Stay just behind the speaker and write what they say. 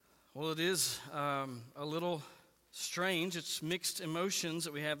Well, it is a little strange. It's mixed emotions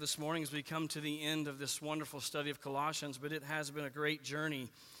that we have this morning as we come to the end of this wonderful study of Colossians, but it has been a great journey,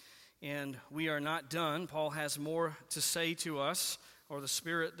 and we are not done. Paul has more to say to us, or the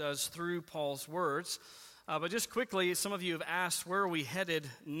Spirit does through Paul's words. But just quickly, some of you have asked, where are we headed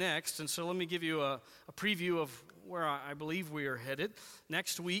next? And so let me give you a preview of where I believe we are headed.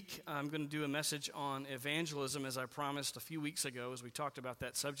 Next week, I'm going to do a message on evangelism, as I promised a few weeks ago as we talked about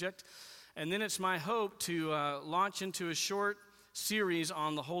that subject. And then it's my hope to launch into a short series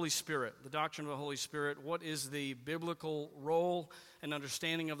on the Holy Spirit, the doctrine of the Holy Spirit. What is the biblical role and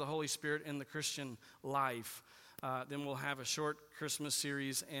understanding of the Holy Spirit in the Christian life? Then we'll have a short Christmas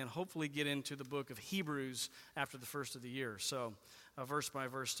series and hopefully get into the book of Hebrews after the first of the year. So a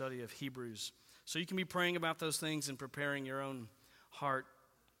verse-by-verse study of Hebrews. So you can be praying about those things and preparing your own heart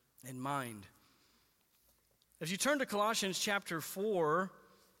and mind. As you turn to Colossians chapter 4,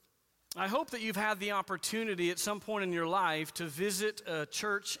 I hope that you've had the opportunity at some point in your life to visit a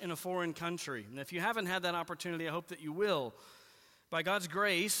church in a foreign country. And if you haven't had that opportunity, I hope that you will. By God's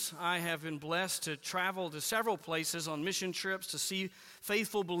grace, I have been blessed to travel to several places on mission trips to see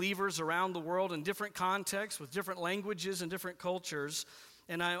faithful believers around the world in different contexts with different languages and different cultures.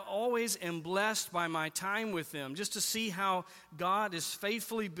 And I always am blessed by my time with them, just to see how God is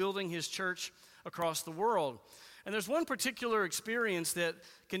faithfully building His church across the world. And there's one particular experience that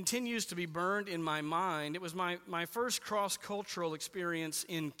continues to be burned in my mind. It was my first cross-cultural experience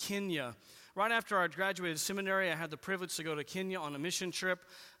in Kenya. Right after I graduated seminary, I had the privilege to go to Kenya on a mission trip.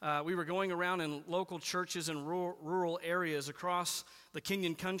 We were going around in local churches in rural areas across the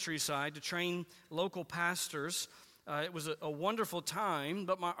Kenyan countryside to train local pastors. It was a wonderful time,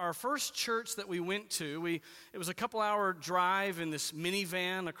 but our first church that we went to, it was a couple-hour drive in this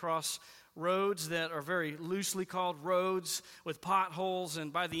minivan across roads that are very loosely called roads with potholes,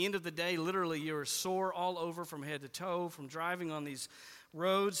 and by the end of the day, literally, you were sore all over from head to toe from driving on these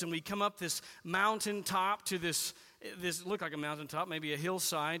roads. And we come up this mountaintop to this looked like a mountaintop, maybe a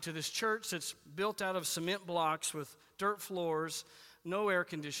hillside, to this church that's built out of cement blocks with dirt floors, no air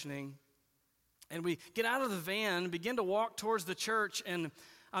conditioning. And we get out of the van and begin to walk towards the church, and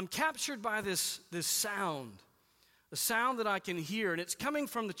I'm captured by this sound, the sound that I can hear, and it's coming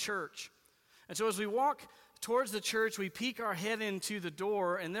from the church. And so as we walk towards the church, we peek our head into the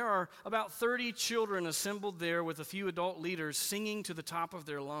door, and there are about 30 children assembled there with a few adult leaders singing to the top of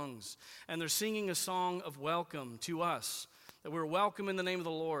their lungs. And they're singing a song of welcome to us, that we're welcome in the name of the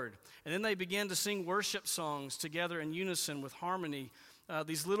Lord. And then they begin to sing worship songs together in unison with harmony.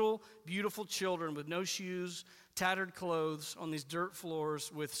 These little beautiful children with no shoes, tattered clothes on these dirt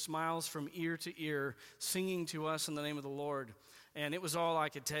floors with smiles from ear to ear, singing to us in the name of the Lord. And it was all I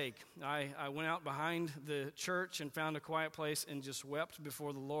could take. I went out behind the church and found a quiet place and just wept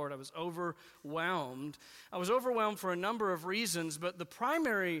before the Lord. I was overwhelmed. I was overwhelmed for a number of reasons, but the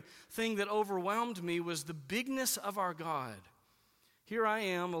primary thing that overwhelmed me was the bigness of our God. Here I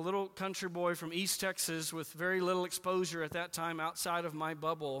am, a little country boy from East Texas with very little exposure at that time outside of my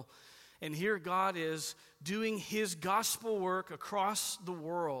bubble. And here God is doing His gospel work across the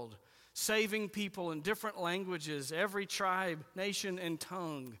world, saving people in different languages, every tribe, nation, and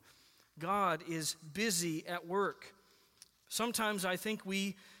tongue. God is busy at work. Sometimes I think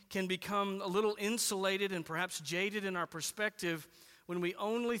we can become a little insulated and perhaps jaded in our perspective when we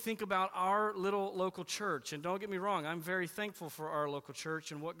only think about our little local church. And don't get me wrong, I'm very thankful for our local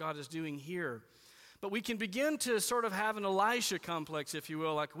church and what God is doing here. But we can begin to sort of have an Elisha complex, if you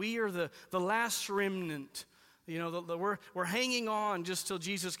will, like we are the last remnant. You know, we're hanging on just till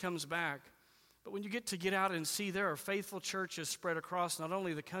Jesus comes back. But when you get out and see there are faithful churches spread across not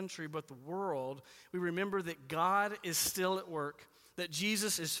only the country but the world, we remember that God is still at work, that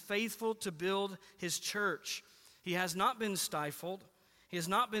Jesus is faithful to build His church. He has not been stifled. He has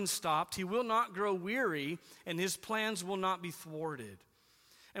not been stopped. He will not grow weary, and His plans will not be thwarted.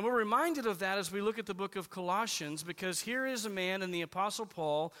 And we're reminded of that as we look at the book of Colossians, because here is a man in the Apostle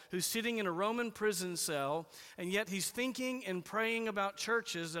Paul who's sitting in a Roman prison cell, and yet he's thinking and praying about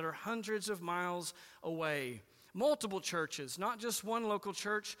churches that are hundreds of miles away. Multiple churches, not just one local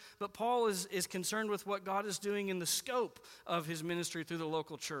church, but Paul is concerned with what God is doing in the scope of his ministry through the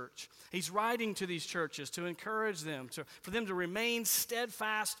local church. He's writing to these churches to encourage them, for them to remain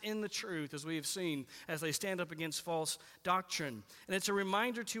steadfast in the truth, as we have seen, as they stand up against false doctrine. And it's a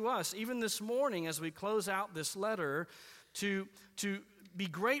reminder to us, even this morning as we close out this letter, to be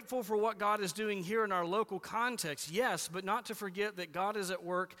grateful for what God is doing here in our local context, yes, but not to forget that God is at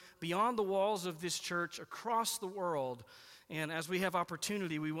work beyond the walls of this church across the world And as we have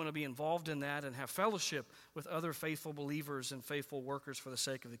opportunity, we want to be involved in that and have fellowship with other faithful believers and faithful workers for the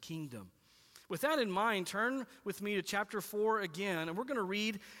sake of the kingdom. With that in mind, turn with me to chapter 4 again, and we're going to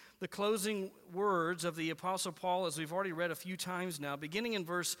read the closing words of the Apostle Paul, as we've already read a few times now, beginning in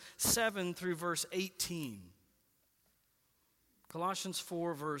verse 7 through verse 18. Colossians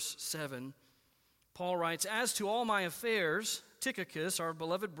 4, verse 7, Paul writes, "As to all my affairs, Tychicus, our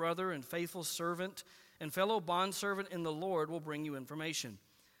beloved brother and faithful servant and fellow bondservant in the Lord, will bring you information.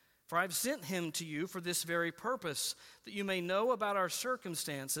 For I've sent him to you for this very purpose, that you may know about our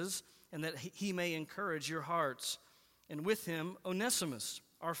circumstances and that he may encourage your hearts. And with him, Onesimus,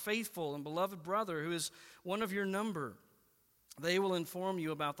 our faithful and beloved brother, who is one of your number. They will inform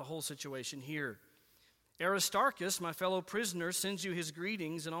you about the whole situation here. Aristarchus, my fellow prisoner, sends you his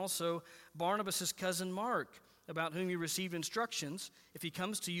greetings, and also Barnabas' cousin Mark, about whom you received instructions. If he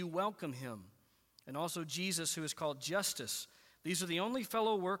comes to you, welcome him. And also Jesus, who is called Justus. These are the only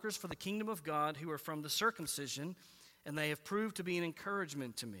fellow workers for the kingdom of God who are from the circumcision, and they have proved to be an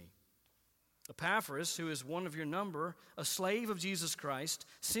encouragement to me. Epaphras, who is one of your number, a slave of Jesus Christ,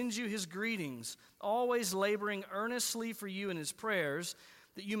 sends you his greetings, always laboring earnestly for you in his prayers,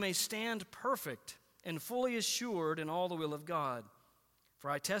 that you may stand perfect and fully assured in all the will of God. For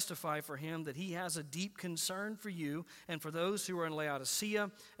I testify for him that he has a deep concern for you and for those who are in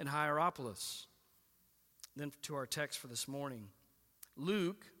Laodicea and Hierapolis." Then to our text for this morning.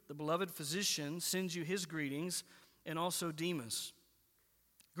 "Luke, the beloved physician, sends you his greetings, and also Demas.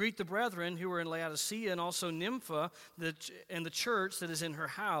 Greet the brethren who are in Laodicea, and also Nympha and the church that is in her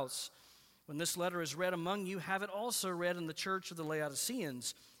house. When this letter is read among you, have it also read in the church of the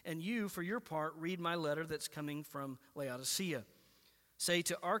Laodiceans. And you, for your part, read my letter that's coming from Laodicea. Say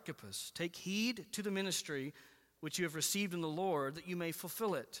to Archippus, take heed to the ministry which you have received in the Lord, that you may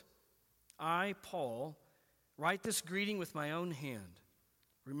fulfill it. I, Paul, write this greeting with my own hand.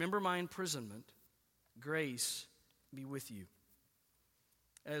 Remember my imprisonment. Grace be with you."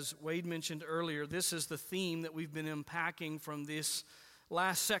 As Wade mentioned earlier, this is the theme that we've been unpacking from this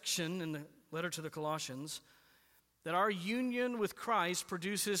last section in the letter to the Colossians, that our union with Christ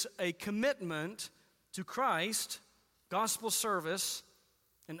produces a commitment to Christ, gospel service,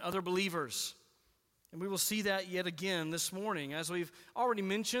 and other believers. And we will see that yet again this morning. As we've already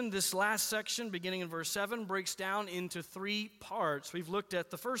mentioned, this last section, beginning in verse 7, breaks down into 3 parts. We've looked at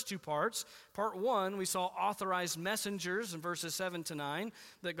the first 2 parts. Part 1, we saw authorized messengers in verses 7 to 9,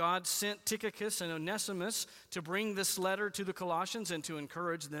 that God sent Tychicus and Onesimus to bring this letter to the Colossians and to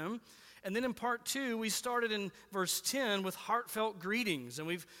encourage them. And then in part 2, we started in verse 10 with heartfelt greetings. And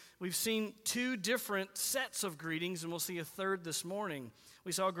we've seen 2 different sets of greetings, and we'll see a third this morning.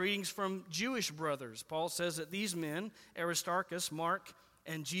 We saw greetings from Jewish brothers. Paul says that these men, Aristarchus, Mark,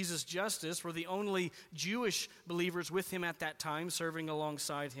 and Jesus Justus, were the only Jewish believers with him at that time, serving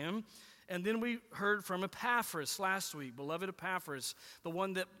alongside him. And then we heard from Epaphras last week, beloved Epaphras, the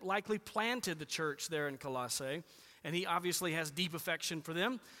one that likely planted the church there in Colossae. And he obviously has deep affection for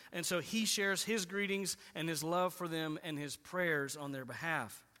them. And so he shares his greetings and his love for them and his prayers on their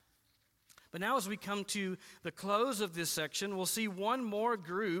behalf. But now as we come to the close of this section, we'll see one more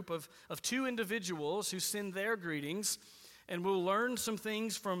group of 2 individuals who send their greetings, and we'll learn some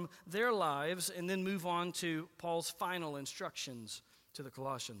things from their lives and then move on to Paul's final instructions to the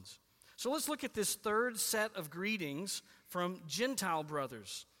Colossians. So let's look at this third set of greetings from Gentile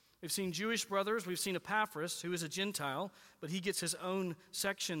brothers. We've seen Jewish brothers, we've seen Epaphras, who is a Gentile, but he gets his own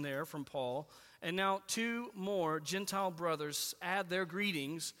section there from Paul. And now 2 more Gentile brothers add their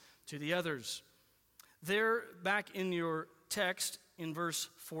greetings to the others. There, back in your text, in verse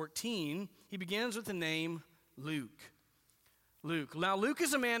 14, he begins with the name Luke. Luke. Now, Luke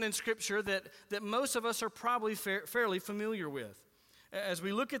is a man in Scripture that most of us are probably fairly familiar with. As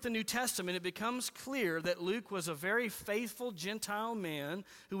we look at the New Testament, it becomes clear that Luke was a very faithful Gentile man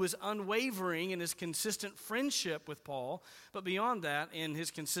who was unwavering in his consistent friendship with Paul, but beyond that, in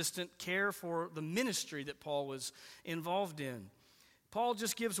his consistent care for the ministry that Paul was involved in. Paul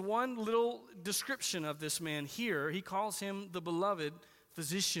just gives one little description of this man here. He calls him the beloved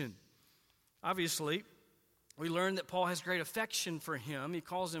physician. Obviously, we learn that Paul has great affection for him. He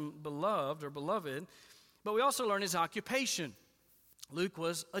calls him beloved or beloved, but we also learn his occupation. Luke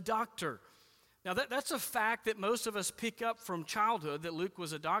was a doctor. Now, that's a fact that most of us pick up from childhood, that Luke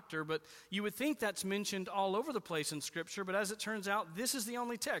was a doctor, but you would think that's mentioned all over the place in Scripture, but as it turns out, this is the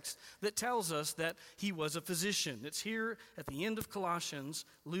only text that tells us that he was a physician. It's here at the end of Colossians.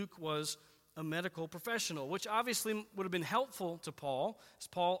 Luke was a medical professional, which obviously would have been helpful to Paul, as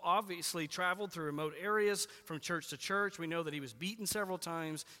Paul obviously traveled through remote areas from church to church. We know that he was beaten several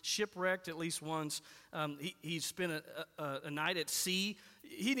times, shipwrecked at least once. He spent a night at sea.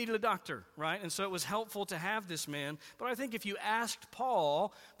 He needed a doctor, right? And so it was helpful to have this man. But I think if you asked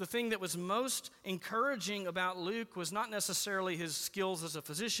Paul, the thing that was most encouraging about Luke was not necessarily his skills as a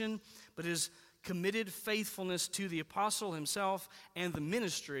physician, but his committed faithfulness to the apostle himself and the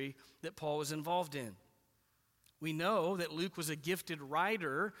ministry that Paul was involved in. We know that Luke was a gifted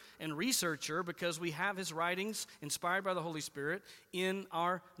writer and researcher because we have his writings inspired by the Holy Spirit in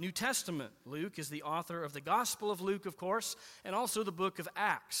our New Testament. Luke is the author of the Gospel of Luke, of course, and also the book of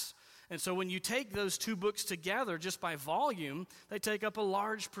Acts. And so when you take those two books together just by volume, they take up a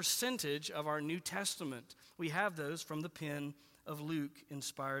large percentage of our New Testament. We have those from the pen of Luke,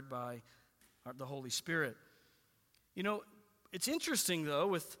 inspired by the Holy Spirit. You know, it's interesting, though,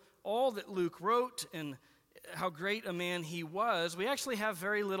 with all that Luke wrote and how great a man he was, we actually have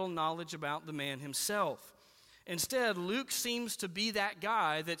very little knowledge about the man himself. Instead, Luke seems to be that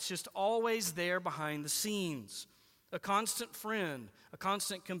guy that's just always there behind the scenes, a constant friend, a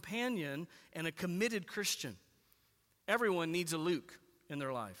constant companion, and a committed Christian. Everyone needs a Luke in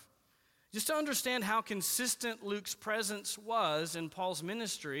their life. Just to understand how consistent Luke's presence was in Paul's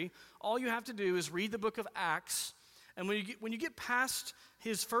ministry, all you have to do is read the book of Acts, and when you get past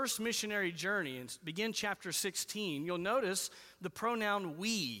his first missionary journey and begin chapter 16, you'll notice the pronoun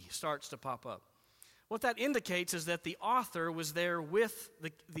we starts to pop up. What that indicates is that the author was there with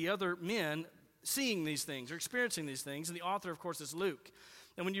the other men seeing these things or experiencing these things, and the author, of course, is Luke.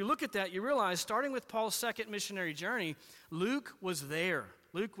 And when you look at that, you realize, starting with Paul's second missionary journey, Luke was there.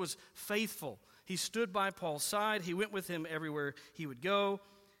 Luke was faithful. He stood by Paul's side. He went with him everywhere he would go,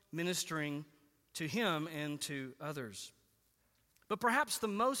 ministering to him and to others. But perhaps the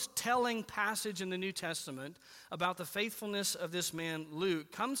most telling passage in the New Testament about the faithfulness of this man,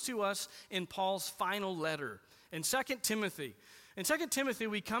 Luke, comes to us in Paul's final letter, in 2 Timothy. In 2 Timothy,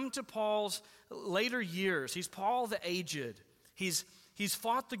 we come to Paul's later years. He's Paul the aged. He's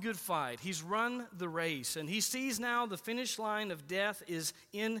fought the good fight. He's run the race. And he sees now the finish line of death is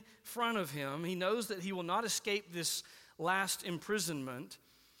in front of him. He knows that he will not escape this last imprisonment.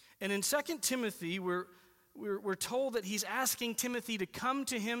 And in 2 Timothy, we're told that he's asking Timothy to come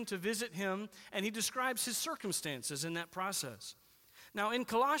to him to visit him, and he describes his circumstances in that process. Now, in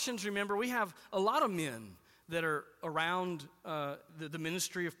Colossians, remember, we have a lot of men that are around the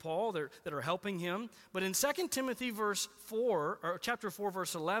ministry of Paul, that are helping him. But in 2 Timothy chapter 4,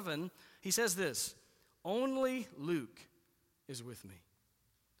 verse 11, he says this: "Only Luke is with me."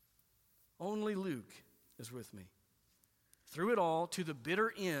 Only Luke is with me. Through it all, to the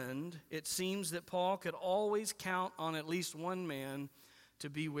bitter end, it seems that Paul could always count on at least one man to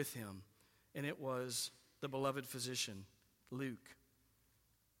be with him, and it was the beloved physician, Luke.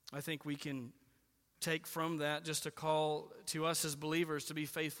 I think we can take from that just a call to us as believers to be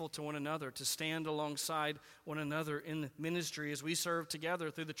faithful to one another, to stand alongside one another in ministry as we serve together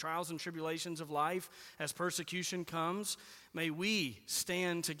through the trials and tribulations of life. As persecution comes, may we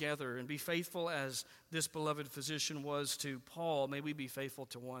stand together and be faithful as this beloved physician was to Paul. May we be faithful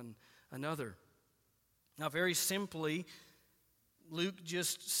to one another. Now, very simply, Luke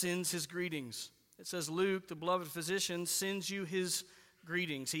just sends his greetings. It says, Luke, the beloved physician, sends you his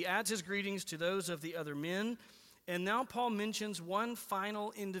greetings. He adds his greetings to those of the other men. And now Paul mentions one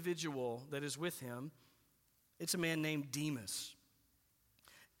final individual that is with him. It's a man named Demas.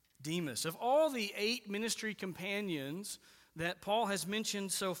 Demas. Of all the 8 ministry companions that Paul has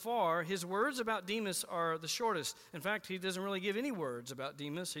mentioned so far, his words about Demas are the shortest. In fact, he doesn't really give any words about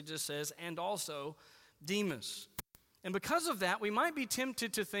Demas. He just says, and also Demas. And because of that, we might be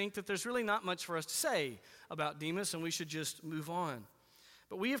tempted to think that there's really not much for us to say about Demas, and we should just move on.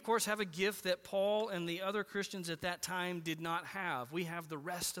 But we, of course, have a gift that Paul and the other Christians at that time did not have. We have the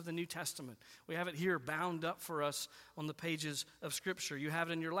rest of the New Testament. We have it here bound up for us on the pages of Scripture. You have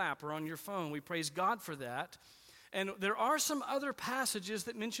it in your lap or on your phone. We praise God for that. And there are some other passages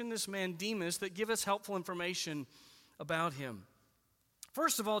that mention this man Demas that give us helpful information about him.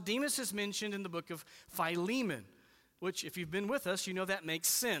 First of all, Demas is mentioned in the book of Philemon, which, if you've been with us, you know that makes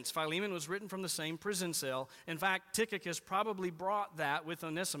sense. Philemon was written from the same prison cell. In fact, Tychicus probably brought that with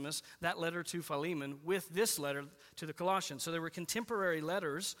Onesimus, that letter to Philemon, with this letter to the Colossians. So they were contemporary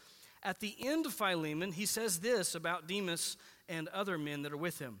letters. At the end of Philemon, he says this about Demas and other men that are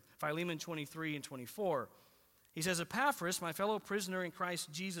with him. Philemon 23 and 24. He says, Epaphras, my fellow prisoner in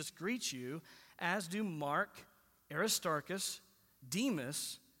Christ Jesus, greets you, as do Mark, Aristarchus,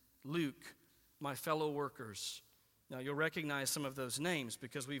 Demas, Luke, my fellow workers. Now, you'll recognize some of those names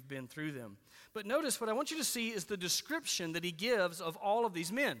because we've been through them. But notice what I want you to see is the description that he gives of all of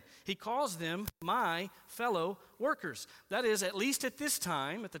these men. He calls them my fellow workers. That is, at least at this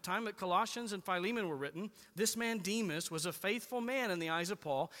time, at the time that Colossians and Philemon were written, this man Demas was a faithful man in the eyes of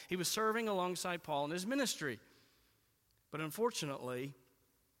Paul. He was serving alongside Paul in his ministry. But unfortunately,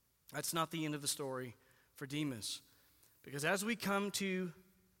 that's not the end of the story for Demas. Because as we come to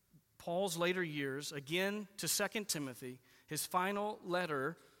Paul's later years, again to 2 Timothy, his final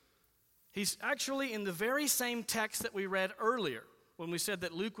letter, he's actually in the very same text that we read earlier when we said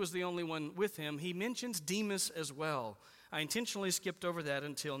that Luke was the only one with him. He mentions Demas as well. I intentionally skipped over that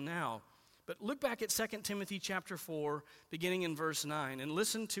until now. But look back at 2 Timothy chapter 4, beginning in verse 9, and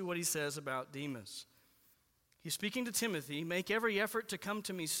listen to what he says about Demas. He's speaking to Timothy, "Make every effort to come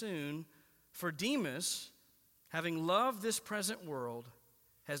to me soon, for Demas, having loved this present world,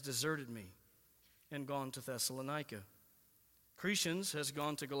 has deserted me and gone to Thessalonica. Crescens has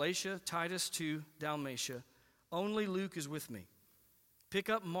gone to Galatia, Titus to Dalmatia. Only Luke is with me. Pick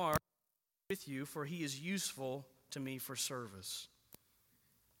up Mark with you, for he is useful to me for service."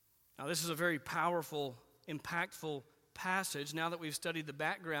 Now, this is a very powerful, impactful passage. Now that we've studied the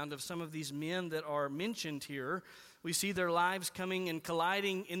background of some of these men that are mentioned here, we see their lives coming and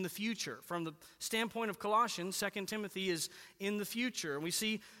colliding in the future. From the standpoint of Colossians, 2 Timothy is in the future. And we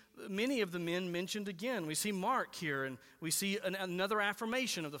see many of the men mentioned again. We see Mark here, and we see another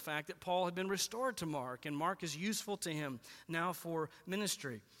affirmation of the fact that Paul had been restored to Mark, and Mark is useful to him now for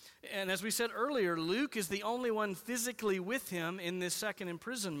ministry. And as we said earlier, Luke is the only one physically with him in this second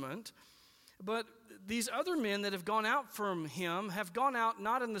imprisonment. But these other men that have gone out from him have gone out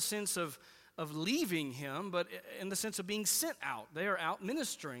not in the sense of leaving him, but in the sense of being sent out. They are out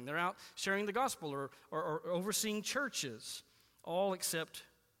ministering. They're out sharing the gospel or overseeing churches, all except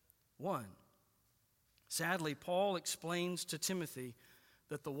one. Sadly, Paul explains to Timothy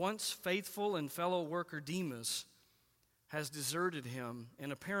that the once faithful and fellow worker Demas has deserted him,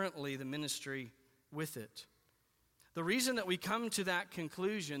 and apparently the ministry with it. The reason that we come to that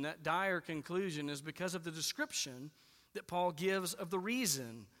conclusion, that dire conclusion, is because of the description that Paul gives of the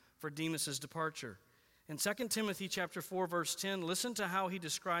reason for Demas' departure. In 2 Timothy chapter 4, verse 10, listen to how he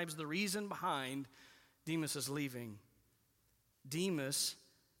describes the reason behind Demas' leaving. Demas,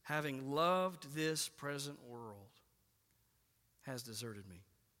 having loved this present world, has deserted me.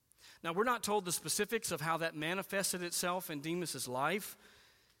 Now, we're not told the specifics of how that manifested itself in Demas' life,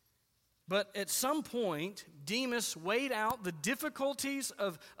 but at some point, Demas weighed out the difficulties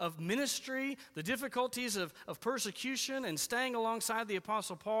of ministry, the difficulties of persecution and staying alongside the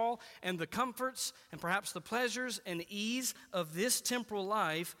Apostle Paul, and the comforts and perhaps the pleasures and ease of this temporal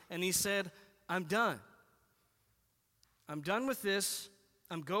life, and he said, I'm done. I'm done with this.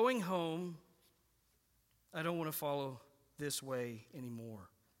 I'm going home. I don't want to follow this way anymore.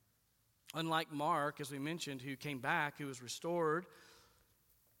 Unlike Mark, as we mentioned, who came back, who was restored,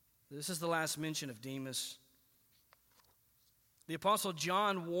 this is the last mention of Demas. The Apostle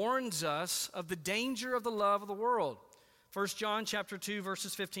John warns us of the danger of the love of the world. 1 John chapter 2,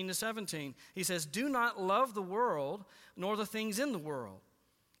 verses 15 to 17. He says, "Do not love the world, nor the things in the world.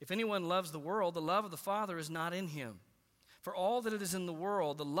 If anyone loves the world, the love of the Father is not in him. For all that it is in the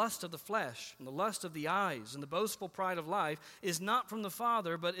world, the lust of the flesh, and the lust of the eyes, and the boastful pride of life, is not from the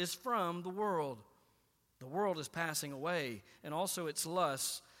Father, but is from the world. The world is passing away, and also its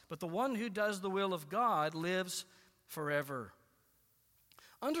lusts, but the one who does the will of God lives forever."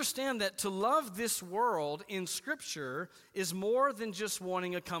 Understand that to love this world in Scripture is more than just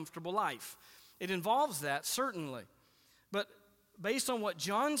wanting a comfortable life. It involves that, certainly. But based on what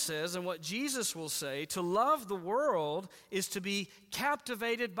John says and what Jesus will say, to love the world is to be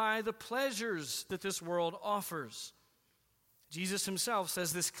captivated by the pleasures that this world offers. Jesus himself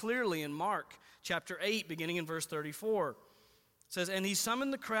says this clearly in Mark chapter 8, beginning in verse 34. It says, "And he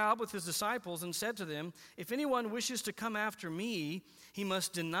summoned the crowd with his disciples and said to them, 'If anyone wishes to come after me, he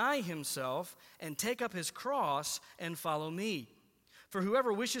must deny himself and take up his cross and follow me. For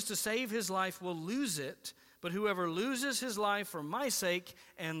whoever wishes to save his life will lose it, but whoever loses his life for my sake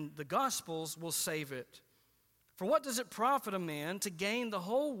and the gospel's will save it. For what does it profit a man to gain the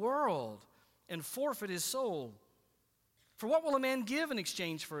whole world and forfeit his soul? For what will a man give in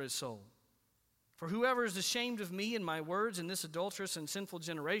exchange for his soul? For whoever is ashamed of me and my words in this adulterous and sinful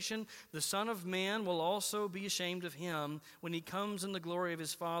generation, the Son of Man will also be ashamed of him when he comes in the glory of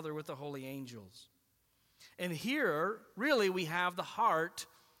his Father with the holy angels.'" And here, really, we have the heart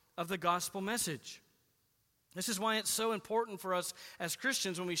of the gospel message. This is why it's so important for us as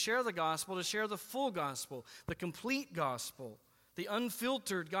Christians when we share the gospel to share the full gospel, the complete gospel, the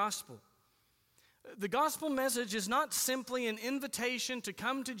unfiltered gospel. The gospel message is not simply an invitation to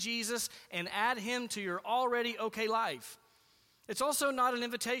come to Jesus and add him to your already okay life. It's also not an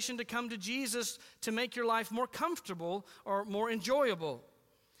invitation to come to Jesus to make your life more comfortable or more enjoyable.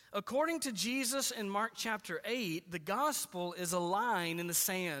 According to Jesus in Mark chapter 8, the gospel is a line in the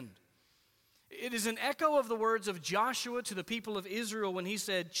sand. It is an echo of the words of Joshua to the people of Israel when he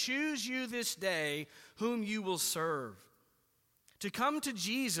said, "Choose you this day whom you will serve." To come to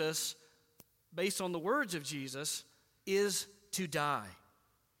Jesus, based on the words of Jesus, is to die.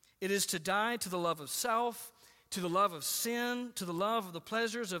 It is to die to the love of self, to the love of sin, to the love of the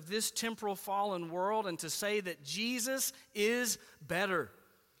pleasures of this temporal fallen world, and to say that Jesus is better.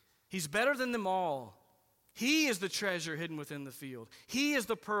 He's better than them all. He is the treasure hidden within the field. He is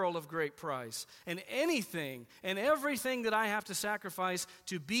the pearl of great price. And anything and everything that I have to sacrifice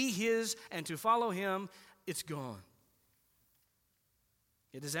to be his and to follow him, it's gone.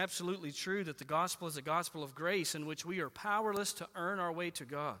 It is absolutely true that the gospel is a gospel of grace in which we are powerless to earn our way to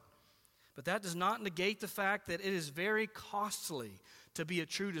God. But that does not negate the fact that it is very costly to be a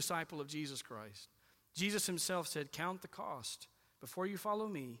true disciple of Jesus Christ. Jesus himself said, "Count the cost. Before you follow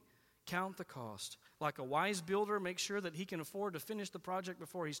me, count the cost." Like a wise builder, make sure that he can afford to finish the project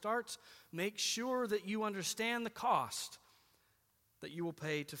before he starts. Make sure that you understand the cost that you will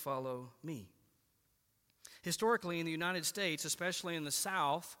pay to follow me. Historically, in the United States, especially in the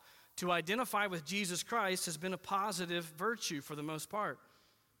South, to identify with Jesus Christ has been a positive virtue for the most part.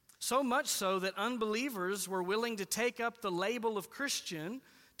 So much so that unbelievers were willing to take up the label of Christian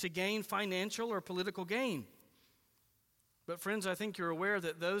to gain financial or political gain. But friends, I think you're aware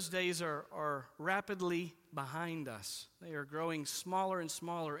that those days are rapidly behind us. They are growing smaller and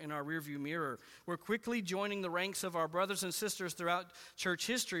smaller in our rearview mirror. We're quickly joining the ranks of our brothers and sisters throughout church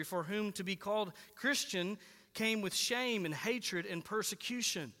history for whom to be called Christian came with shame and hatred and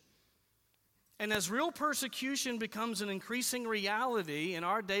persecution. And as real persecution becomes an increasing reality in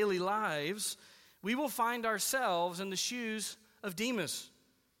our daily lives, we will find ourselves in the shoes of Demas,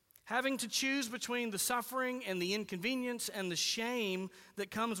 having to choose between the suffering and the inconvenience and the shame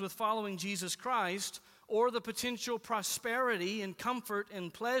that comes with following Jesus Christ, or the potential prosperity and comfort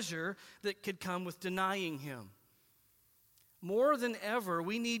and pleasure that could come with denying him. More than ever,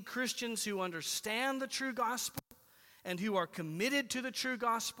 we need Christians who understand the true gospel and who are committed to the true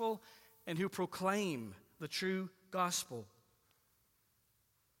gospel and who proclaim the true gospel.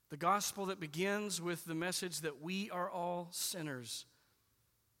 The gospel that begins with the message that we are all sinners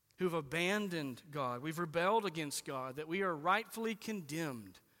who've abandoned God. We've rebelled against God, that we are rightfully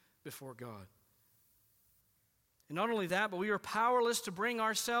condemned before God. And not only that, but we are powerless to bring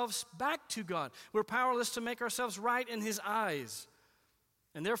ourselves back to God. We're powerless to make ourselves right in his eyes.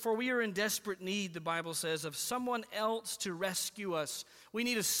 And therefore we are in desperate need, the Bible says, of someone else to rescue us. We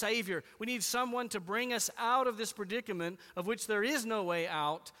need a Savior. We need someone to bring us out of this predicament of which there is no way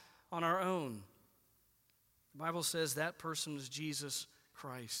out on our own. The Bible says that person is Jesus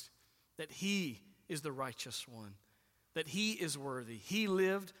Christ, that he is the righteous one, that he is worthy. He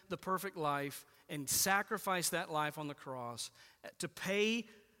lived the perfect life and sacrificed that life on the cross to pay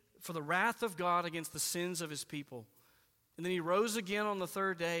for the wrath of God against the sins of his people. And then he rose again on the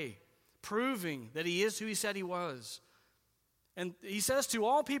third day, proving that he is who he said he was. And he says to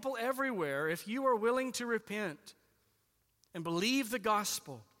all people everywhere, if you are willing to repent and believe the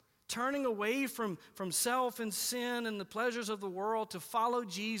gospel, turning away from self and sin and the pleasures of the world to follow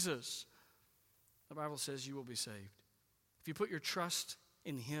Jesus, the Bible says you will be saved. If you put your trust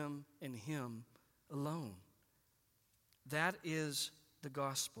in him and him alone. That is the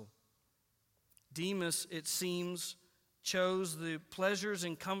gospel. Demas, it seems, chose the pleasures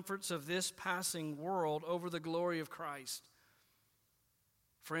and comforts of this passing world over the glory of Christ.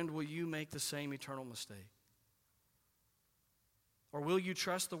 Friend, will you make the same eternal mistake? Or will you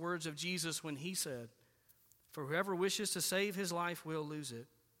trust the words of Jesus when he said, "For whoever wishes to save his life will lose it,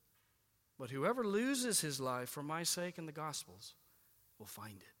 but whoever loses his life for my sake and the gospel's will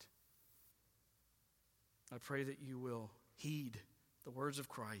find it." I pray that you will heed the words of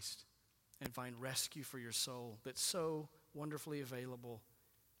Christ and find rescue for your soul that's so wonderfully available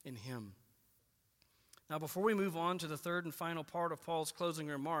in him. Now, before we move on to the third and final part of Paul's closing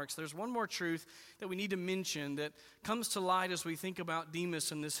remarks, there's one more truth that we need to mention that comes to light as we think about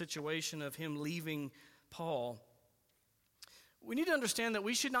Demas and this situation of him leaving Paul. We need to understand that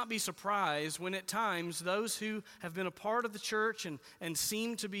we should not be surprised when at times those who have been a part of the church and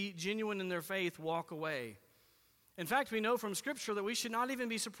seem to be genuine in their faith walk away. In fact, we know from Scripture that we should not even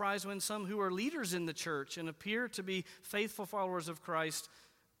be surprised when some who are leaders in the church and appear to be faithful followers of Christ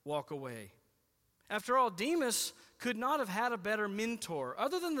walk away. After all, Demas could not have had a better mentor.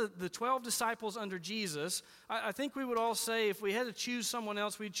 Other than the 12 disciples under Jesus, I think we would all say if we had to choose someone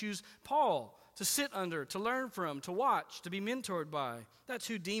else, we'd choose Paul to sit under, to learn from, to watch, to be mentored by. That's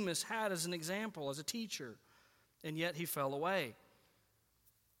who Demas had as an example, as a teacher. And yet he fell away.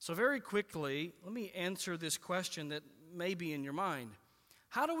 So very quickly, let me answer this question that may be in your mind.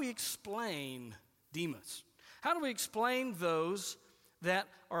 How do we explain Demas? How do we explain those that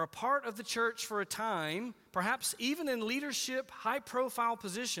are a part of the church for a time, perhaps even in leadership, high-profile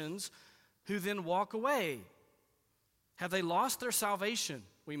positions, who then walk away? Have they lost their salvation,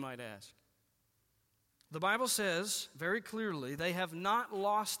 we might ask? The Bible says very clearly they have not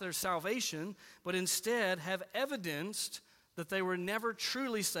lost their salvation, but instead have evidenced that they were never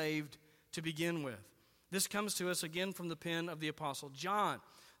truly saved to begin with. This comes to us again from the pen of the Apostle John.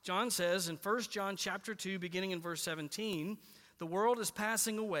 John says in 1 John chapter 2, beginning in verse 17, "The world is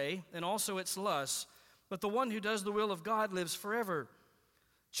passing away, and also its lusts, but the one who does the will of God lives forever.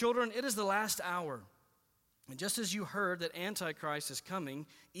 Children, it is the last hour. And just as you heard that Antichrist is coming,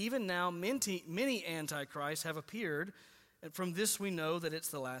 even now many Antichrists have appeared, and from this we know that it's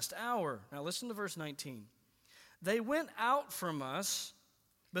the last hour." Now listen to verse 19. "They went out from us,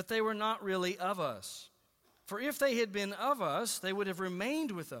 but they were not really of us. For if they had been of us, they would have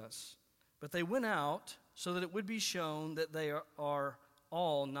remained with us. But they went out so that it would be shown that they are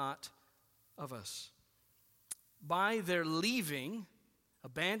all not of us." By their leaving,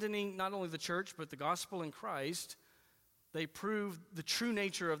 abandoning not only the church but the gospel in Christ, they proved the true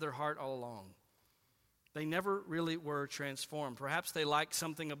nature of their heart all along. They never really were transformed. Perhaps they liked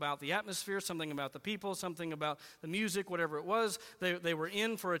something about the atmosphere, something about the people, something about the music, whatever it was. They were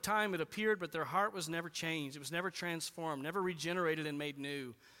in for a time, it appeared, but their heart was never changed. It was never transformed, never regenerated and made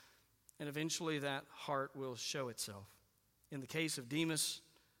new. And eventually that heart will show itself. In the case of Demas,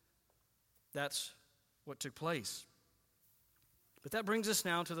 that's what took place. But that brings us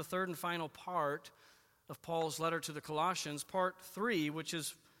now to the third and final part of Paul's letter to the Colossians, part 3, which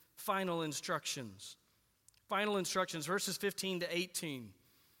is final instructions. Final instructions, verses 15 to 18.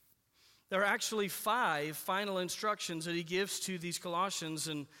 There are actually 5 final instructions that he gives to these Colossians,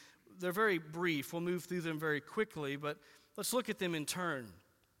 and they're very brief. We'll move through them very quickly, but let's look at them in turn.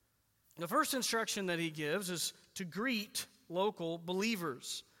 The first instruction that he gives is to greet local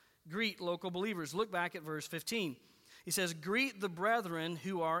believers. Greet local believers. Look back at verse 15. He says, "Greet the brethren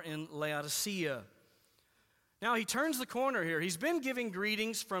who are in Laodicea." Now he turns the corner here. He's been giving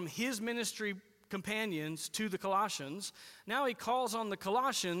greetings from his ministry companions to the Colossians. Now he calls on the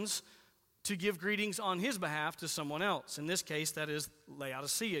Colossians to give greetings on his behalf to someone else. In this case, that is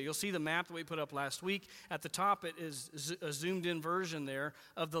Laodicea. You'll see the map that we put up last week. At the top, it is a zoomed-in version there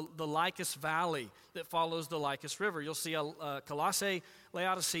of the Lycus Valley that follows the Lycus River. You'll see Colossae,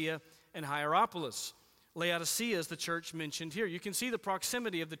 Laodicea, and Hierapolis. Laodicea is the church mentioned here. You can see the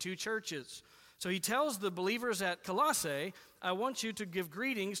proximity of the two churches. So he tells the believers at Colossae, "I want you to give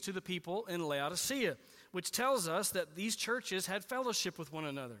greetings to the people in Laodicea," which tells us that these churches had fellowship with one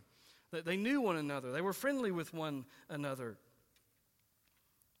another, that they knew one another, they were friendly with one another.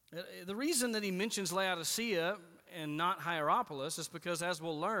 The reason that he mentions Laodicea and not Hierapolis is because, as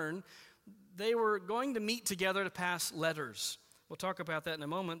we'll learn, they were going to meet together to pass letters. We'll talk about that in a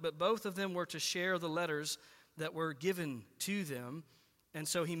moment, but both of them were to share the letters that were given to them. And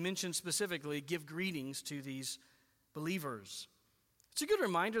so he mentioned specifically, give greetings to these believers. It's a good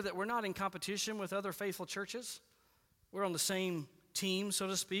reminder that we're not in competition with other faithful churches. We're on the same team, so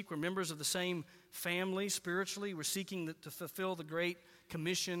to speak. We're members of the same family spiritually. We're seeking to fulfill the Great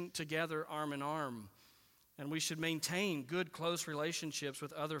Commission together, arm in arm. And we should maintain good, close relationships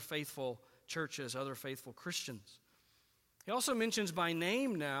with other faithful churches, other faithful Christians. He also mentions by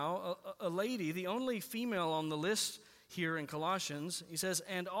name now a lady, the only female on the list here in Colossians. He says,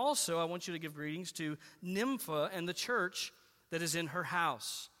 "And also I want you to give greetings to Nympha and the church that is in her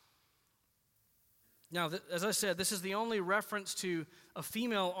house." Now, as I said, this is the only reference to a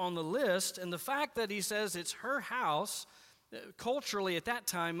female on the list, and the fact that he says it's her house, culturally at that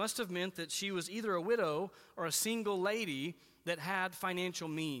time, must have meant that she was either a widow or a single lady that had financial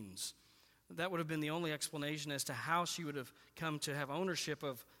means. That would have been the only explanation as to how she would have come to have ownership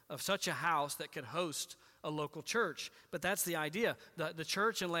of such a house that could host a local church. But that's the idea. The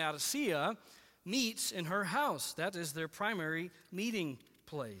church in Laodicea meets in her house. That is their primary meeting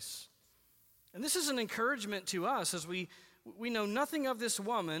place. And this is an encouragement to us as we know nothing of this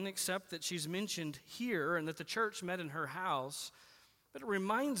woman except that she's mentioned here and that the church met in her house. But it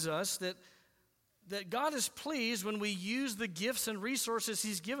reminds us that God is pleased when we use the gifts and resources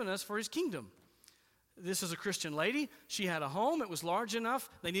he's given us for his kingdom. This is a Christian lady. She had a home. It was large enough.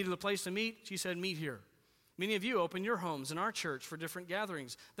 They needed a place to meet. She said, meet here. Many of you open your homes in our church for different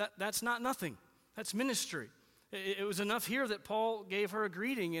gatherings. That's not nothing. That's ministry. It was enough here that Paul gave her a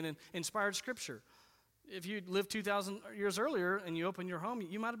greeting and inspired Scripture. If you lived 2,000 years earlier and you opened your home,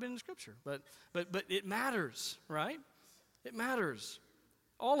 you might have been in Scripture. But it matters, right? It matters.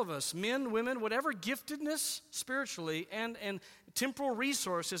 All of us, men, women, whatever giftedness spiritually and temporal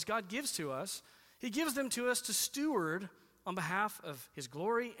resources God gives to us, He gives them to us to steward on behalf of His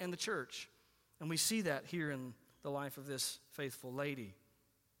glory and the church. And we see that here in the life of this faithful lady.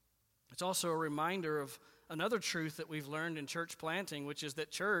 It's also a reminder of another truth that we've learned in church planting, which is that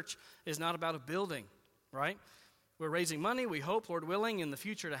church is not about a building, right? We're raising money, we hope, Lord willing, in the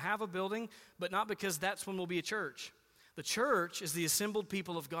future to have a building, but not because that's when we'll be a church. The church is the assembled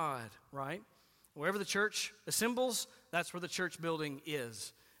people of God, right? Wherever the church assembles, that's where the church building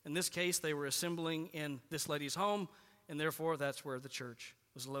is. In this case, they were assembling in this lady's home, and therefore that's where the church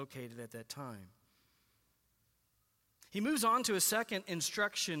was located at that time. He moves on to a second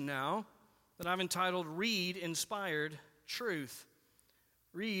instruction now that I've entitled, Read Inspired Truth.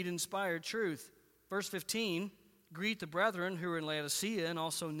 Read Inspired Truth. Verse 15, greet the brethren who are in Laodicea and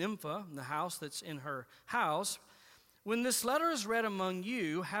also Nympha, the house that's in her house. When this letter is read among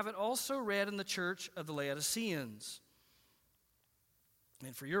you, have it also read in the church of the Laodiceans.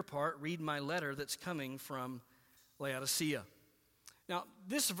 And for your part, read my letter that's coming from Laodicea. Now,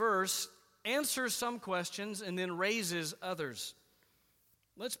 this verse answers some questions and then raises others.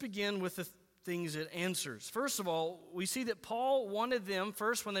 Let's begin with the things it answers. First of all, we see that Paul wanted them,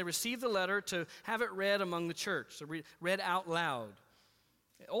 first when they received the letter, to have it read among the church, so read out loud.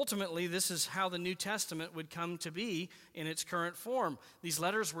 Ultimately, this is how the New Testament would come to be in its current form. These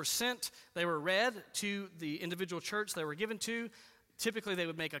letters were sent, they were read to the individual church they were given to. Typically, they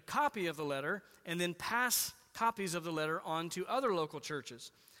would make a copy of the letter and then pass copies of the letter on to other local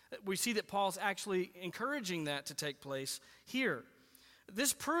churches. We see that Paul's actually encouraging that to take place here.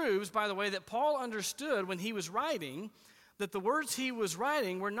 This proves, by the way, that Paul understood when he was writing that the words he was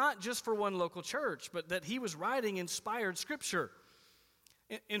writing were not just for one local church, but that he was writing inspired Scripture.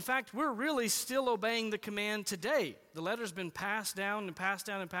 In fact, we're really still obeying the command today. The letter's been passed down and passed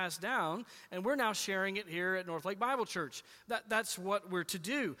down and passed down, and we're now sharing it here at North Lake Bible Church. That's what we're to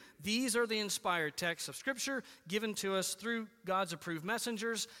do. These are the inspired texts of Scripture given to us through God's approved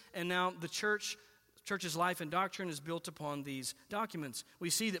messengers, and now the church's life and doctrine is built upon these documents. We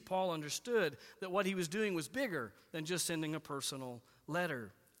see that Paul understood that what he was doing was bigger than just sending a personal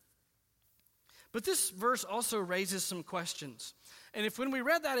letter. But this verse also raises some questions. And if when we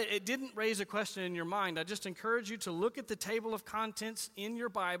read that, it didn't raise a question in your mind, I just encourage you to look at the table of contents in your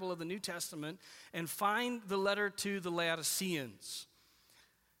Bible of the New Testament and find the letter to the Laodiceans.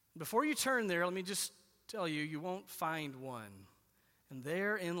 Before you turn there, let me just tell you, you won't find one. And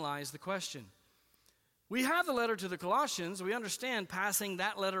therein lies the question. We have the letter to the Colossians. We understand passing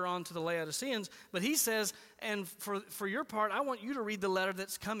that letter on to the Laodiceans. But he says, and for your part, I want you to read the letter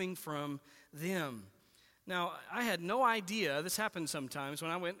that's coming from them. Now, I had no idea, this happened sometimes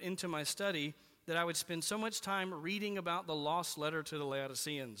when I went into my study, that I would spend so much time reading about the lost letter to the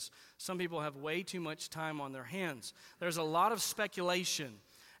Laodiceans. Some people have way too much time on their hands. There's a lot of speculation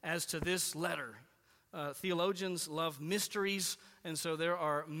as to this letter. Theologians love mysteries, and so there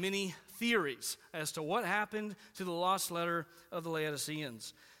are many theories as to what happened to the lost letter of the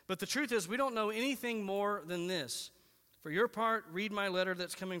Laodiceans. But the truth is, we don't know anything more than this. For your part, read my letter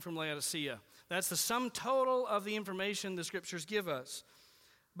that's coming from Laodicea. That's the sum total of the information the Scriptures give us.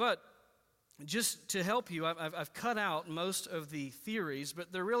 But just to help you, I've cut out most of the theories,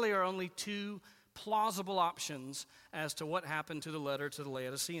 but there really are only two plausible options as to what happened to the letter to the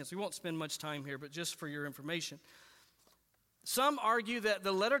Laodiceans. We won't spend much time here, but just for your information. Some argue that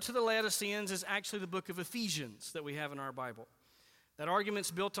the letter to the Laodiceans is actually the book of Ephesians that we have in our Bible. That argument's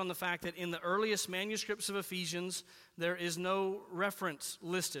built on the fact that in the earliest manuscripts of Ephesians, there is no reference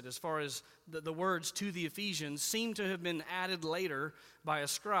listed as far as the words to the Ephesians seem to have been added later by a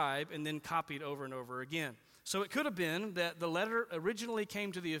scribe and then copied over and over again. So it could have been that the letter originally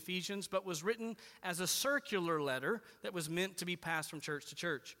came to the Ephesians but was written as a circular letter that was meant to be passed from church to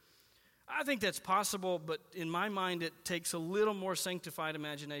church. I think that's possible, but in my mind it takes a little more sanctified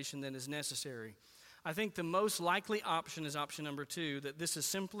imagination than is necessary. I think the most likely option is option number 2, that this is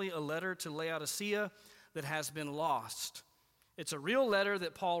simply a letter to Laodicea that has been lost. It's a real letter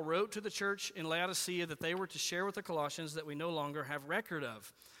that Paul wrote to the church in Laodicea that they were to share with the Colossians that we no longer have record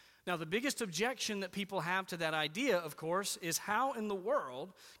of. Now, the biggest objection that people have to that idea, of course, is how in the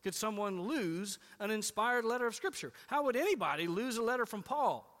world could someone lose an inspired letter of Scripture? How would anybody lose a letter from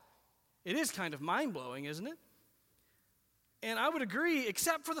Paul? It is kind of mind-blowing, isn't it? And I would agree,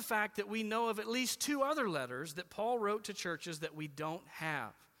 except for the fact that we know of at least 2 other letters that Paul wrote to churches that we don't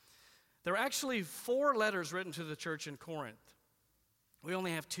have. There are actually 4 letters written to the church in Corinth. We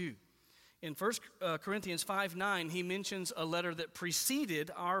only have 2. In 1 Corinthians 5:9, he mentions a letter that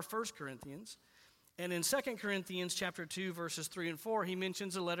preceded our 1 Corinthians. And in 2 Corinthians chapter 2, verses 3 and 4, he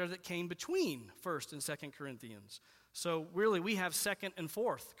mentions a letter that came between 1 and 2 Corinthians. So really, we have 2 and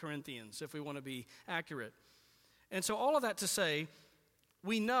 4 Corinthians, if we want to be accurate. And so all of that to say,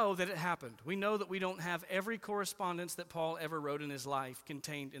 we know that it happened. We know that we don't have every correspondence that Paul ever wrote in his life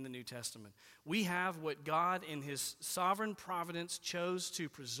contained in the New Testament. We have what God in his sovereign providence chose to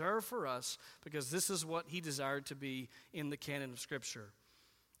preserve for us because this is what he desired to be in the canon of Scripture.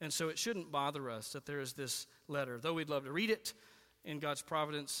 And so it shouldn't bother us that there is this letter. Though we'd love to read it, in God's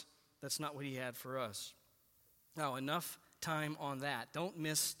providence, that's not what he had for us. Now, enough time on that. Don't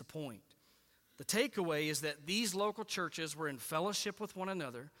miss the point. The takeaway is that these local churches were in fellowship with one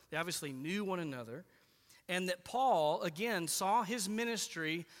another. They obviously knew one another. And that Paul, again, saw his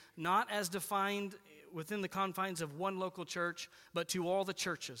ministry not as defined within the confines of one local church, but to all the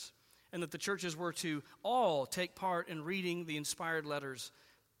churches. And that the churches were to all take part in reading the inspired letters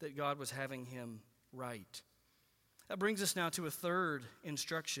that God was having him write. That brings us now to a third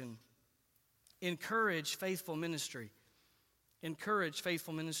instruction. Encourage faithful ministry. Encourage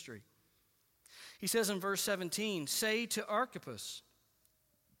faithful ministry. He says in verse 17, say to Archippus,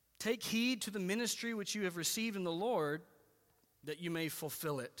 take heed to the ministry which you have received in the Lord, that you may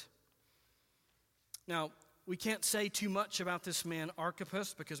fulfill it. Now, we can't say too much about this man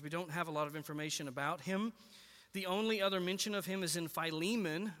Archippus because we don't have a lot of information about him. The only other mention of him is in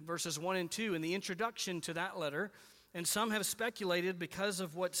Philemon, verses 1 and 2, in the introduction to that letter. And some have speculated because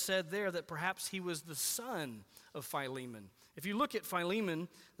of what's said there that perhaps he was the son of Philemon. If you look at Philemon,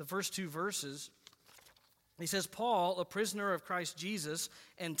 the first 2 verses, he says, Paul, a prisoner of Christ Jesus,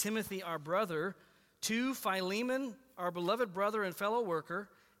 and Timothy, our brother, to Philemon, our beloved brother and fellow worker,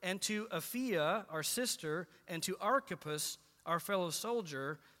 and to Apphia, our sister, and to Archippus, our fellow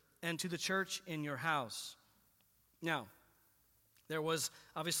soldier, and to the church in your house. Now, there was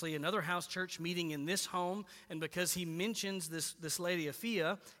obviously another house church meeting in this home, and because he mentions this lady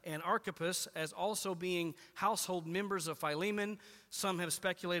Apphia and Archippus as also being household members of Philemon, some have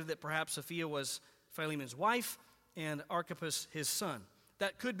speculated that perhaps Apphia was Philemon's wife and Archippus his son.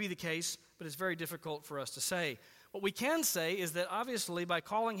 That could be the case, but it's very difficult for us to say. What we can say is that obviously by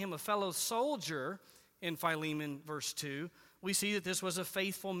calling him a fellow soldier in Philemon verse 2, we see that this was a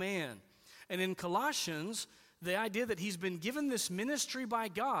faithful man. And in Colossians, the idea that he's been given this ministry by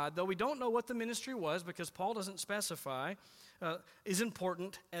God, though we don't know what the ministry was because Paul doesn't specify, is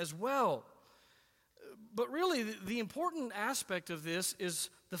important as well. But really, the important aspect of this is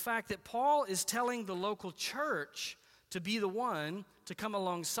the fact that Paul is telling the local church to be the one to come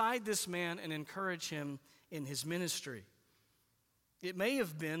alongside this man and encourage him in his ministry. It may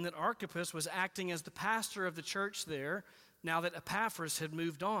have been that Archippus was acting as the pastor of the church there now that Epaphras had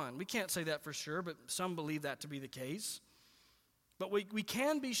moved on. We can't say that for sure, but some believe that to be the case. But we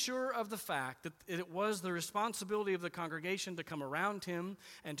can be sure of the fact that it was the responsibility of the congregation to come around him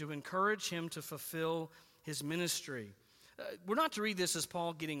and to encourage him to fulfill his ministry. We're not to read this as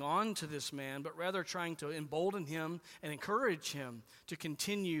Paul getting on to this man, but rather trying to embolden him and encourage him to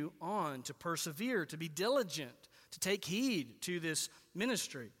continue on, to persevere, to be diligent, to take heed to this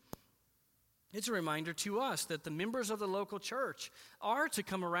ministry. It's a reminder to us that the members of the local church are to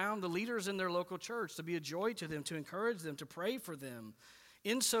come around the leaders in their local church, to be a joy to them, to encourage them, to pray for them.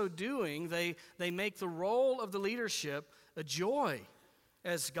 In so doing, they make the role of the leadership a joy,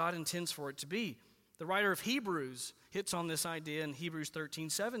 as God intends for it to be. The writer of Hebrews hits on this idea in Hebrews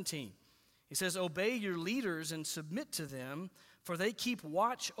 13:17. He says, obey your leaders and submit to them, for they keep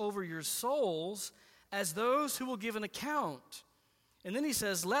watch over your souls as those who will give an account. And then he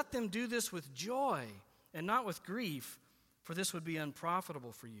says, let them do this with joy and not with grief, for this would be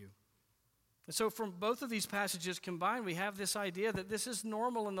unprofitable for you. And so from both of these passages combined, we have this idea that this is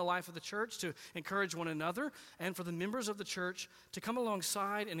normal in the life of the church to encourage one another and for the members of the church to come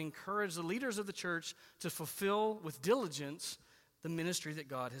alongside and encourage the leaders of the church to fulfill with diligence the ministry that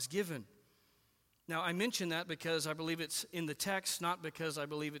God has given. Now, I mention that because I believe it's in the text, not because I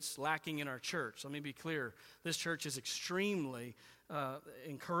believe it's lacking in our church. Let me be clear. This church is extremely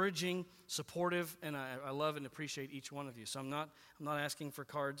encouraging, supportive, and I love and appreciate each one of you. So I'm not asking for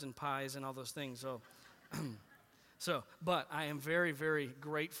cards and pies and all those things. So, but I am very, very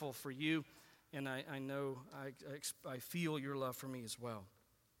grateful for you, and I know I feel your love for me as well.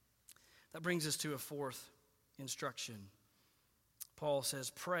 That brings us to a fourth instruction. Paul says,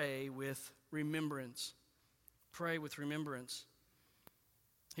 pray with remembrance. Pray with remembrance.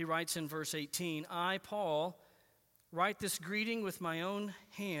 He writes in verse 18, I, Paul, write this greeting with my own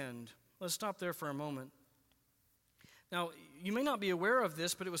hand. Let's stop there for a moment. Now, you may not be aware of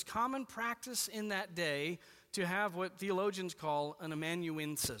this, but it was common practice in that day to have what theologians call an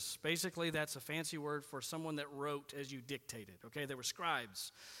amanuensis. Basically, that's a fancy word for someone that wrote as you dictated. Okay, they were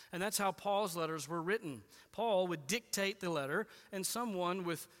scribes. And that's how Paul's letters were written. Paul would dictate the letter, and someone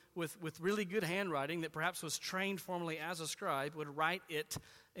with really good handwriting that perhaps was trained formally as a scribe would write it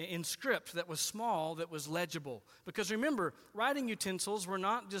in script that was small, that was legible. Because remember, writing utensils were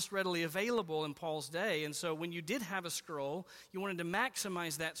not just readily available in Paul's day, and so when you did have a scroll, you wanted to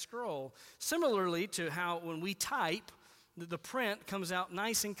maximize that scroll. Similarly to how when we type, the print comes out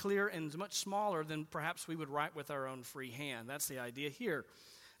nice and clear and much smaller than perhaps we would write with our own free hand. That's the idea here.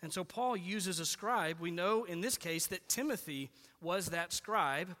 And so Paul uses a scribe. We know in this case that Timothy was that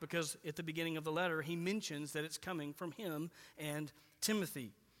scribe because at the beginning of the letter he mentions that it's coming from him and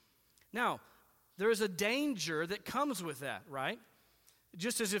Timothy. Now, there is a danger that comes with that, right?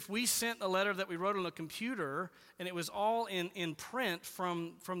 Just as if we sent a letter that we wrote on a computer and it was all in print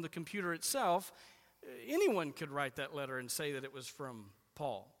from the computer itself, anyone could write that letter and say that it was from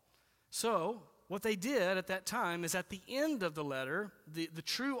Paul. So, what they did at that time is at the end of the letter, the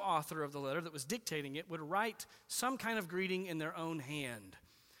true author of the letter that was dictating it would write some kind of greeting in their own hand.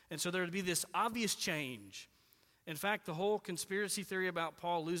 And so there would be this obvious change. In fact, the whole conspiracy theory about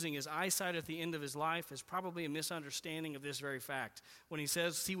Paul losing his eyesight at the end of his life is probably a misunderstanding of this very fact. When he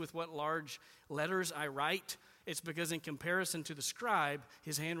says, see with what large letters I write, it's because in comparison to the scribe,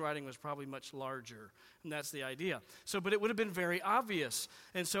 his handwriting was probably much larger. And that's the idea. But it would have been very obvious.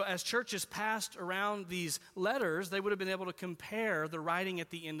 And so as churches passed around these letters, they would have been able to compare the writing at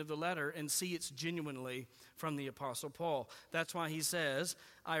the end of the letter and see it's genuinely from the Apostle Paul. That's why he says,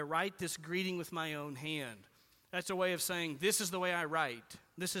 I write this greeting with my own hand. That's a way of saying, this is the way I write.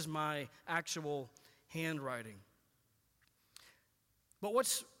 This is my actual handwriting. But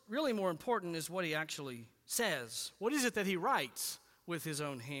what's really more important is what he actually says. What is it that he writes with his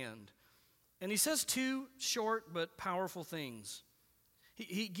own hand? And he says two short but powerful things.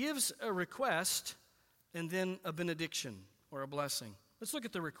 He gives a request and then a benediction or a blessing. Let's look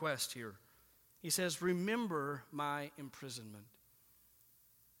at the request here. He says, remember my imprisonment.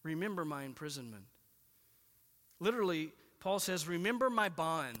 Remember my imprisonment. Literally, Paul says, remember my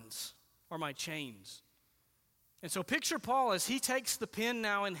bonds or my chains. And so picture Paul as he takes the pen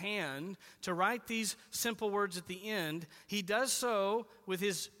now in hand to write these simple words at the end. He does so with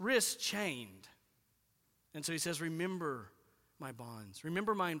his wrists chained. And so he says, remember my bonds.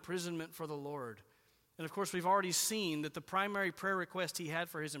 Remember my imprisonment for the Lord. And of course, we've already seen that the primary prayer request he had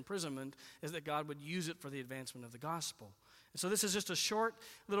for his imprisonment is that God would use it for the advancement of the gospel. And so this is just a short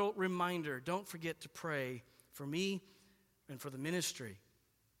little reminder. Don't forget to pray for me and for the ministry.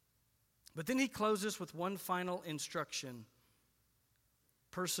 But then he closes with one final instruction.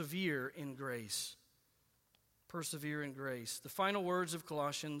 Persevere in grace. Persevere in grace. The final words of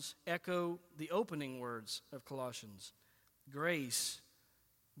Colossians echo the opening words of Colossians. Grace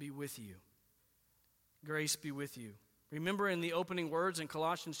be with you. Grace be with you. Remember in the opening words in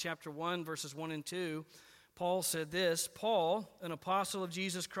Colossians chapter 1, verses 1 and 2, Paul said this, Paul, an apostle of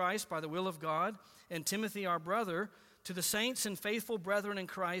Jesus Christ by the will of God, and Timothy our brother, to the saints and faithful brethren in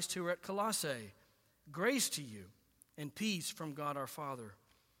Christ who are at Colossae, grace to you and peace from God our Father.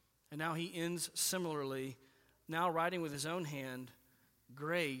 And now he ends similarly, now writing with his own hand,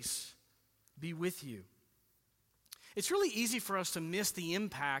 grace be with you. It's really easy for us to miss the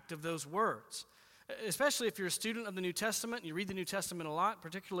impact of those words. Especially if you're a student of the New Testament, and you read the New Testament a lot,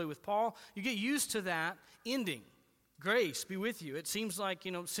 particularly with Paul, you get used to that ending. Grace be with you. It seems like,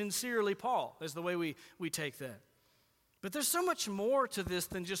 sincerely Paul is the way we take that. But there's so much more to this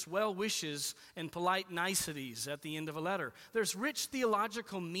than just well wishes and polite niceties at the end of a letter. There's rich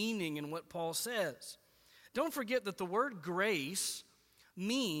theological meaning in what Paul says. Don't forget that the word grace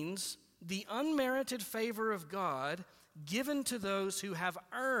means the unmerited favor of God given to those who have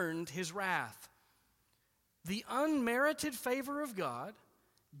earned his wrath. The unmerited favor of God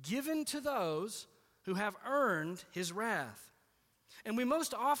given to those who have earned his wrath. And we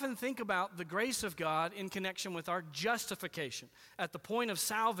most often think about the grace of God in connection with our justification. At the point of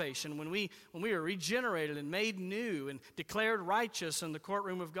salvation, when we are regenerated and made new and declared righteous in the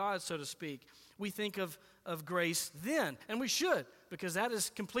courtroom of God, so to speak, we think of grace then. And we should, because that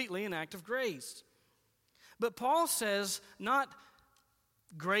is completely an act of grace. But Paul says not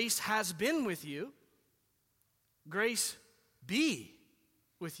grace has been with you, grace be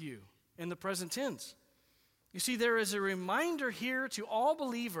with you in the present tense. You see, there is a reminder here to all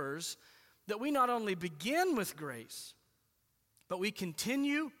believers that we not only begin with grace, but we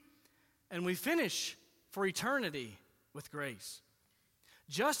continue and we finish for eternity with grace.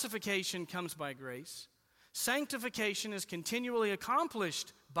 Justification comes by grace. Sanctification is continually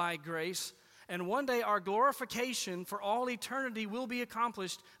accomplished by grace. And one day our glorification for all eternity will be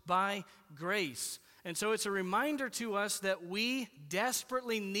accomplished by grace. And so it's a reminder to us that we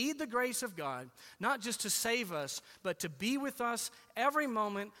desperately need the grace of God, not just to save us, but to be with us every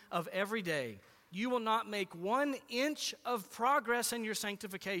moment of every day. You will not make 1 inch of progress in your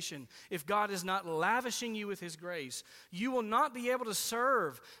sanctification if God is not lavishing you with His grace. You will not be able to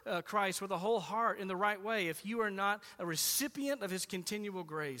serve Christ with a whole heart in the right way if you are not a recipient of His continual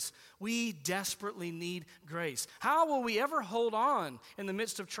grace. We desperately need grace. How will we ever hold on in the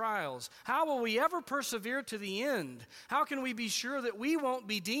midst of trials? How will we ever persevere to the end? How can we be sure that we won't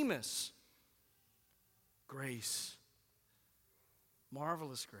be Demas? Grace.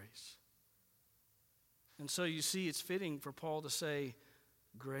 Marvelous grace. And so you see, it's fitting for Paul to say,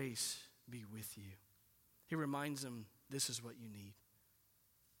 grace be with you. He reminds them, this is what you need.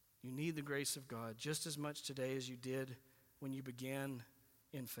 You need the grace of God just as much today as you did when you began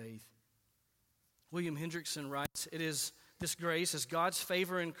in faith. William Hendrickson writes, it is this grace is God's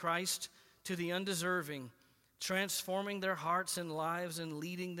favor in Christ to the undeserving, transforming their hearts and lives and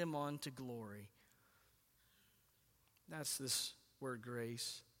leading them on to glory. That's this word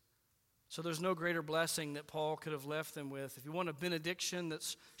grace. So there's no greater blessing that Paul could have left them with. If you want a benediction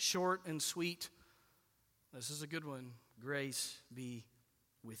that's short and sweet, this is a good one. Grace be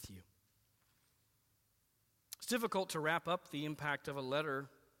with you. It's difficult to wrap up the impact of a letter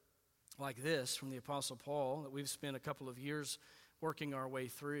like this from the Apostle Paul that we've spent a couple of years working our way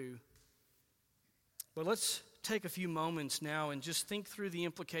through. But let's take a few moments now and just think through the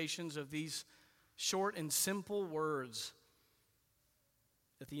implications of these short and simple words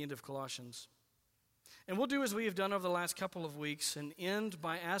at the end of Colossians. And we'll do as we have done over the last couple of weeks and end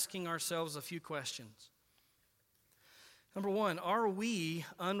by asking ourselves a few questions. Number one, are we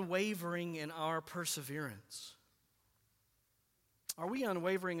unwavering in our perseverance? Are we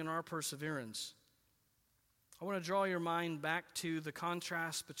unwavering in our perseverance? I want to draw your mind back to the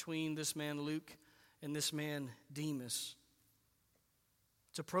contrast between this man Luke and this man Demas.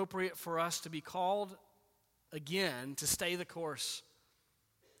 It's appropriate for us to be called again to stay the course.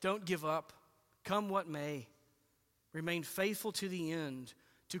 Don't give up. Come what may. Remain faithful to the end,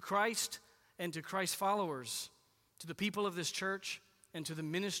 to Christ and to Christ's followers, to the people of this church and to the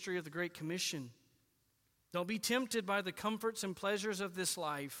ministry of the Great Commission. Don't be tempted by the comforts and pleasures of this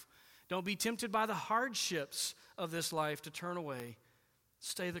life. Don't be tempted by the hardships of this life to turn away.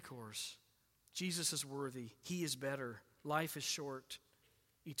 Stay the course. Jesus is worthy. He is better. Life is short.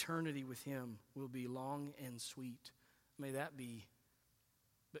 Eternity with Him will be long and sweet. May that be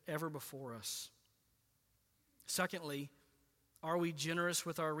ever before us. Secondly, are we generous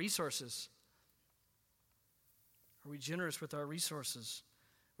with our resources? Are we generous with our resources?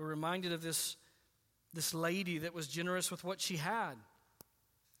 We're reminded of this lady that was generous with what she had,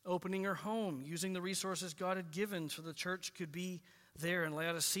 opening her home, using the resources God had given so the church could be there in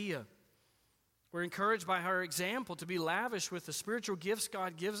Laodicea. We're encouraged by her example to be lavish with the spiritual gifts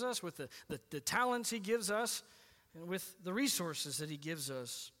God gives us, with the talents He gives us, and with the resources that He gives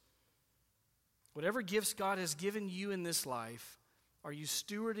us. Whatever gifts God has given you in this life, are you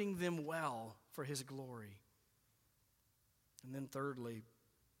stewarding them well for His glory? And then thirdly,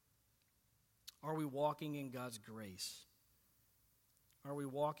 are we walking in God's grace? Are we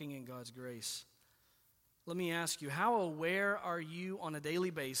walking in God's grace? Let me ask you, how aware are you on a daily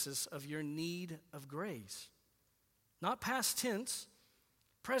basis of your need of grace? Not past tense,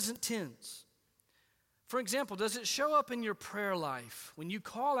 present tense. For example, does it show up in your prayer life? When you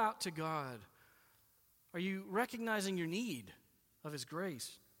call out to God, are you recognizing your need of His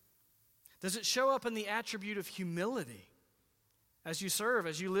grace? Does it show up in the attribute of humility? As you serve,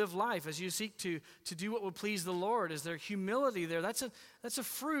 as you live life, as you seek to do what will please the Lord, is there humility there? That's a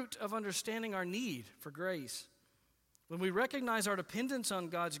fruit of understanding our need for grace. When we recognize our dependence on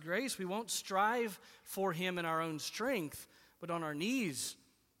God's grace, we won't strive for Him in our own strength, but on our knees,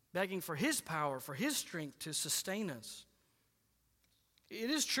 begging for His power, for His strength to sustain us.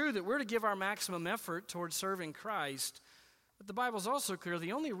 It is true that we're to give our maximum effort towards serving Christ, but the Bible is also clear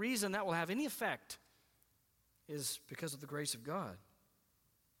the only reason that will have any effect is because of the grace of God.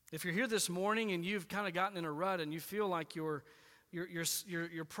 If you're here this morning and you've kind of gotten in a rut and you feel like your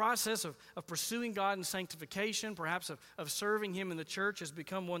process of pursuing God in sanctification, perhaps of serving Him in the church, has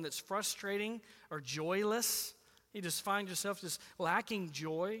become one that's frustrating or joyless, you just find yourself just lacking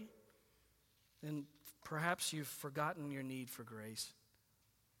joy, then perhaps you've forgotten your need for grace.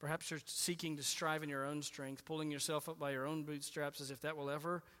 Perhaps you're seeking to strive in your own strength, pulling yourself up by your own bootstraps as if that will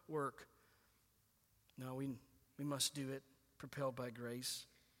ever work. No, we must do it propelled by grace.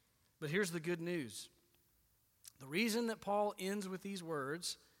 But here's the good news. The reason that Paul ends with these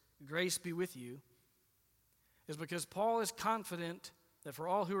words, grace be with you, is because Paul is confident that for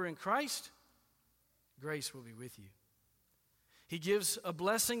all who are in Christ, grace will be with you. He gives a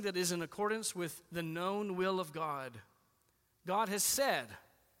blessing that is in accordance with the known will of God. God has said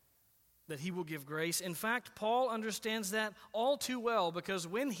that he will give grace. In fact, Paul understands that all too well, because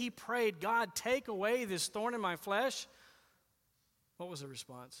when he prayed, God, take away this thorn in my flesh, what was the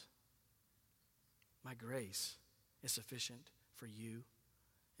response? My grace is sufficient for you.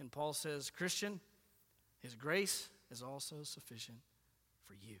 And Paul says, Christian, his grace is also sufficient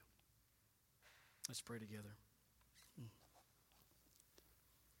for you. Let's pray together.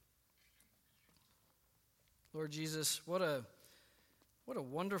 Lord Jesus, what a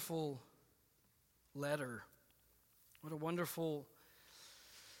wonderful letter. What a wonderful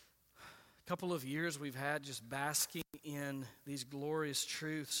couple of years we've had just basking in these glorious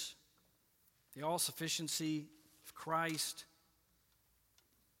truths. The all-sufficiency of Christ.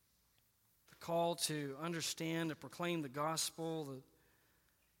 The call to understand and proclaim the gospel.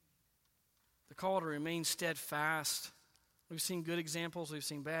 The call to remain steadfast. We've seen good examples. We've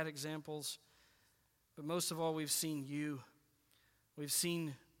seen bad examples. But most of all, we've seen you. We've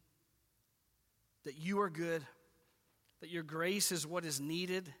seen that you are good, that your grace is what is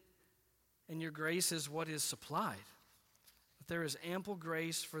needed, and your grace is what is supplied. That there is ample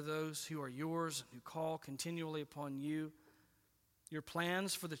grace for those who are yours, who call continually upon you. Your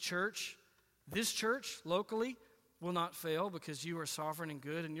plans for the church, this church locally, will not fail because you are sovereign and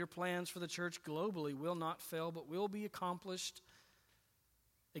good, and your plans for the church globally will not fail, but will be accomplished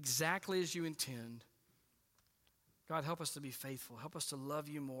exactly as you intend. God, help us to be faithful. Help us to love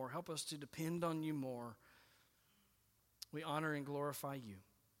you more. Help us to depend on you more. We honor and glorify you.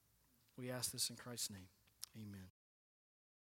 We ask this in Christ's name. Amen.